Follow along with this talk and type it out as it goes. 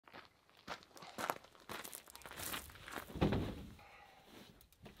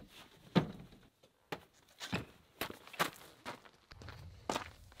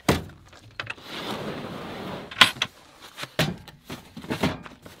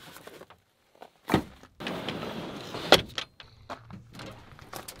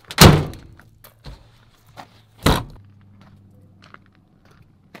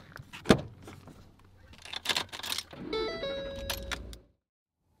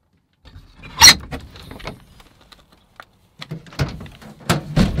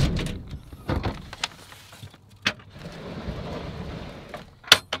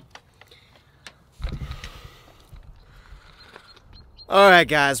Alright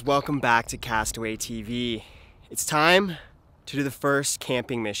guys, welcome back to Castaway TV. It's time to do the first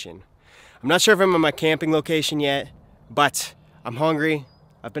camping mission. I'm not sure if I'm at my camping location yet, but I'm hungry.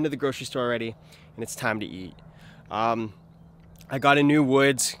 I've been to the grocery store already, and it's time to eat. I got a new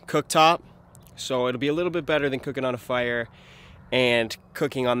Woods cooktop, so it'll be a little bit better than cooking on a fire and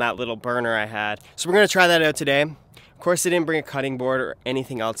cooking on that little burner I had. So we're gonna try that out today. Of course, I didn't bring a cutting board or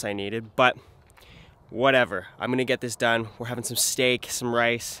anything else I needed, but whatever. I'm gonna get this done. We're having some steak, some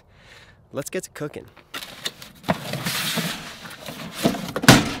rice. Let's get to cooking.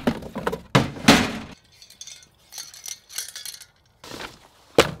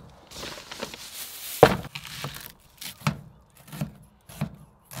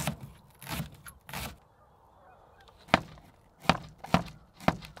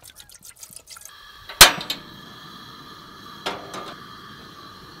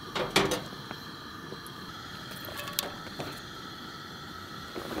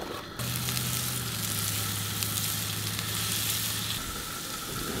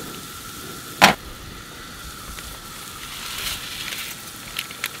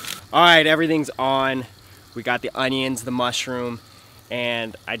 All right, everything's on. We got the onions, the mushroom,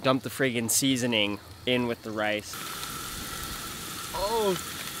 and I dumped the friggin' seasoning in with the rice. Oh.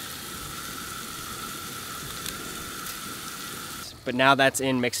 But now that's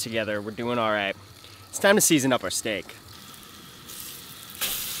in mixed together, we're doing all right. It's time to season up our steak.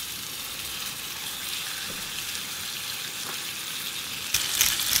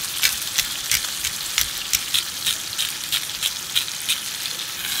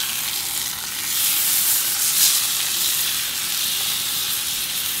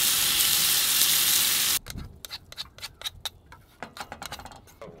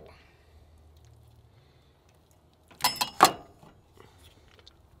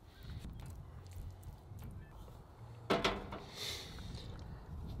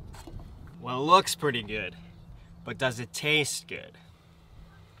 Well, it looks pretty good, but does it taste good?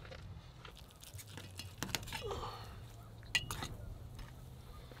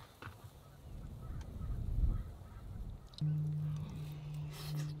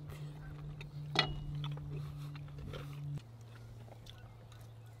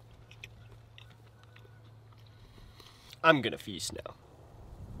 I'm gonna feast now.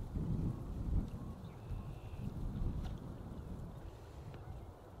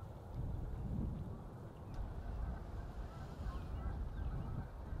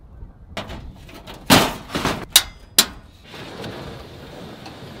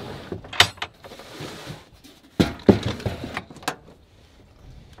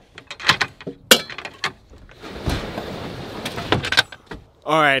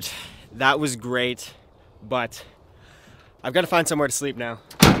 All right, that was great, but I've got to find somewhere to sleep now.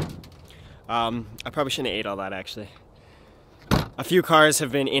 I probably shouldn't have ate all that, actually. A few cars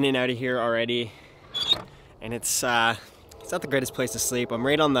have been in and out of here already, and it's not the greatest place to sleep. I'm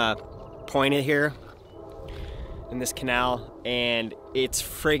right on the point here in this canal, and it's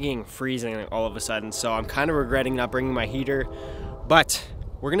frigging freezing all of a sudden, so I'm kind of regretting not bringing my heater, but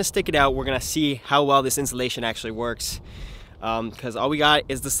we're gonna stick it out. We're gonna see how well this insulation actually works, because all we got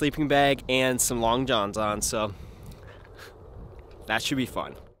is the sleeping bag and some long johns on, so that should be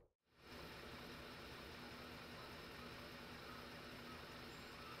fun.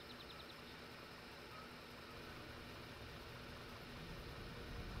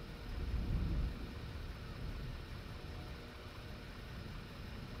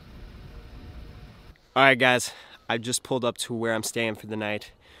 All right, guys, I just pulled up to where I'm staying for the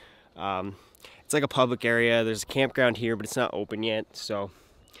night. It's like a public area. There's a campground here, but it's not open yet, so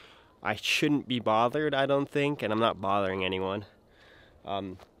I shouldn't be bothered, I don't think, and I'm not bothering anyone.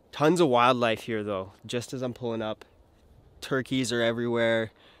 Tons of wildlife here, though. Just as I'm pulling up, turkeys are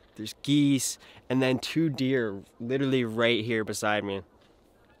everywhere. There's geese, and then 2 deer literally right here beside me.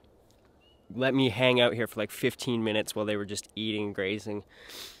 Let me hang out here for like 15 minutes while they were just eating and grazing.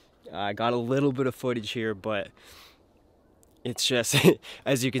 I got a little bit of footage here, but it's just,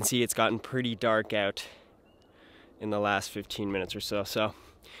 as you can see, it's gotten pretty dark out in the last 15 minutes or so. So,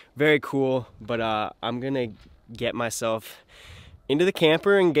 very cool, but I'm gonna get myself into the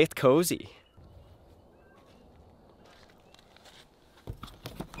camper and get cozy.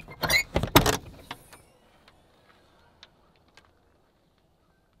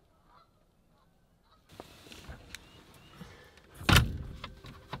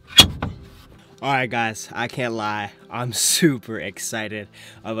 Alright guys, I can't lie, I'm super excited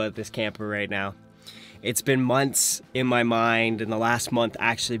about this camper right now. It's been months in my mind, and the last month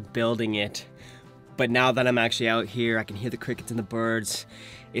actually building it. But now that I'm actually out here, I can hear the crickets and the birds.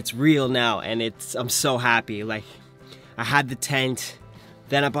 It's real now, and I'm so happy. Like, I had the tent,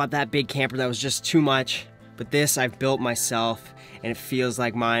 Then I bought that big camper that was just too much. But this I've built myself and it feels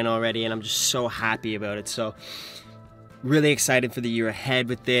like mine already, and I'm just so happy about it. So really excited for the year ahead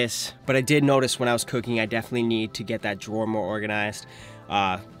with this. But I did notice when I was cooking, I definitely need to get that drawer more organized.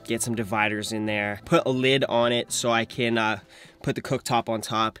 Get some dividers in there, put a lid on it so I can put the cooktop on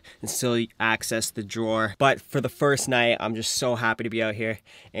top and still access the drawer. But for the first night, I'm just so happy to be out here,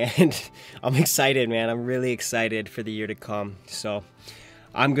 and I'm excited, man. I'm really excited for the year to come. So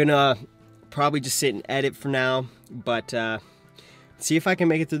I'm gonna probably just sit and edit for now, but see if I can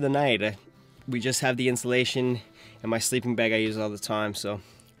make it through the night. We just have the insulation and my sleeping bag I use all the time, so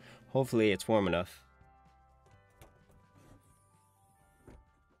hopefully it's warm enough.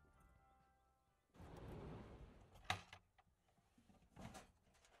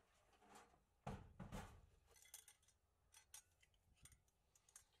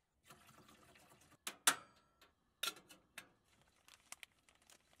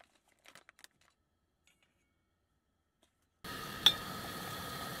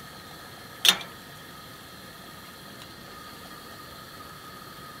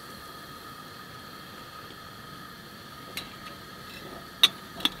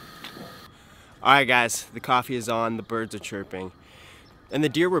 Alright guys, the coffee is on, the birds are chirping, and the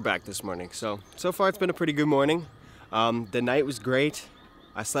deer were back this morning. So far it's been a pretty good morning. The night was great.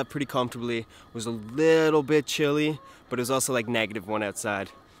 I slept pretty comfortably. It was a little bit chilly, but it was also like -1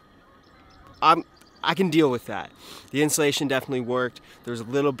 outside. I can deal with that. The insulation definitely worked. There was a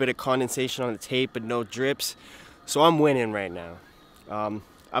little bit of condensation on the tape, but no drips. So I'm winning right now. I'm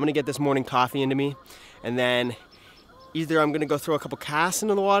gonna get this morning coffee into me, and then either I'm gonna go throw a couple casts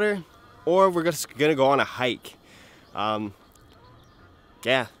into the water, or we're just gonna go on a hike.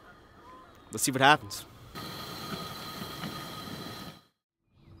 Yeah, let's see what happens.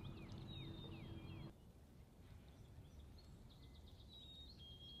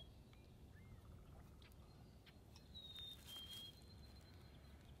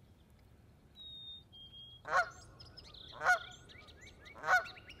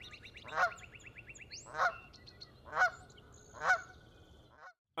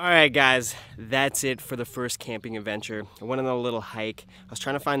 Alright guys, that's it for the first camping adventure. I went on a little hike. I was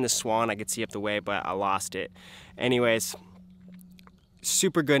trying to find the swan I could see up the way, but I lost it. Anyways,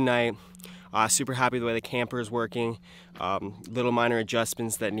 super good night. Super happy the way the camper is working. Little minor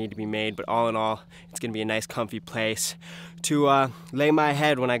adjustments that need to be made, but all in all, it's going to be a nice comfy place to lay my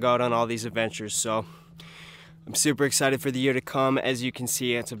head when I go out on all these adventures. So I'm super excited for the year to come. As you can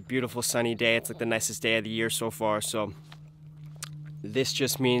see, it's a beautiful sunny day. It's like the nicest day of the year so far. So this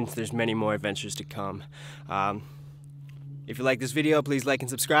just means there's many more adventures to come. If you like this video, please like and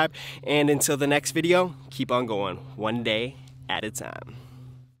subscribe. And until the next video, keep on going, one day at a time.